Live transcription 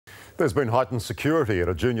There's been heightened security at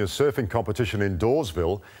a junior surfing competition in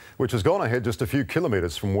Dawesville, which has gone ahead just a few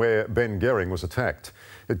kilometres from where Ben Gehring was attacked.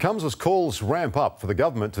 It comes as calls ramp up for the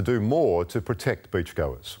government to do more to protect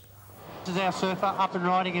beachgoers. This is our surfer up and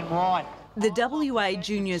riding in white. The WA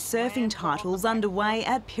junior surfing title's underway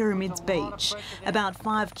at Pyramids Beach, about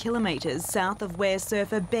 5 kilometres south of where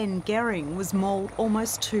surfer Ben Gehring was mauled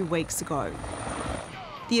almost 2 weeks ago.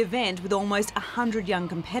 The event, with almost 100 young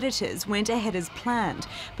competitors, went ahead as planned,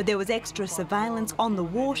 but there was extra surveillance on the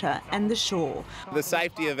water and the shore. The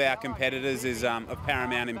safety of our competitors is of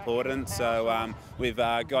paramount importance, so we've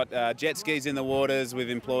got jet skis in the waters, we've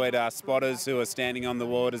employed spotters who are standing on the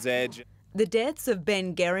water's edge. The deaths of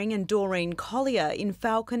Ben Gehring and Doreen Collier in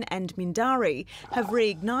Falcon and Mindarie have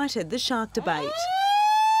reignited the shark debate.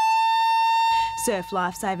 Surf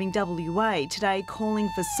Lifesaving WA today calling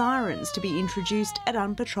for sirens to be introduced at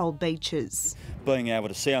unpatrolled beaches. Being able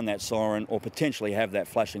to sound that siren or potentially have that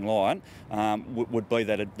flashing light would be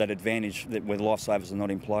that advantage where lifesavers are not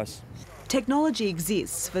in place. Technology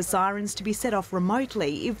exists for sirens to be set off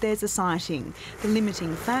remotely if there's a sighting. The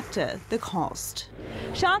limiting factor, the cost.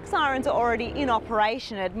 Shark sirens are already in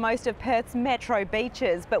operation at most of Perth's metro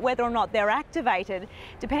beaches, but whether or not they're activated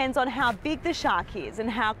depends on how big the shark is and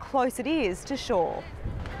how close it is to shore.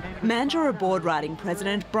 Mandurah board riding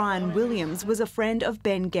president Brian Williams was a friend of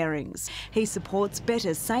Ben Gehring's. He supports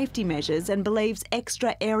better safety measures and believes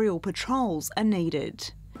extra aerial patrols are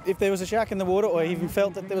needed. If there was a shark in the water or he even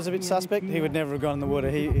felt that there was a bit suspect, he would never have gone in the water.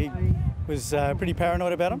 He was pretty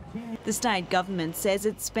paranoid about him. The state government says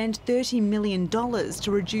it spent $30 million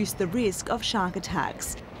to reduce the risk of shark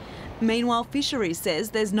attacks. Meanwhile, Fisheries says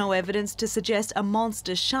there's no evidence to suggest a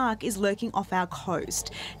monster shark is lurking off our coast.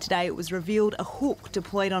 Today it was revealed a hook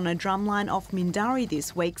deployed on a drumline off Mindarie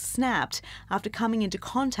this week snapped after coming into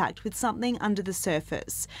contact with something under the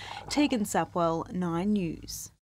surface. Tegan Sapwell, 9 News.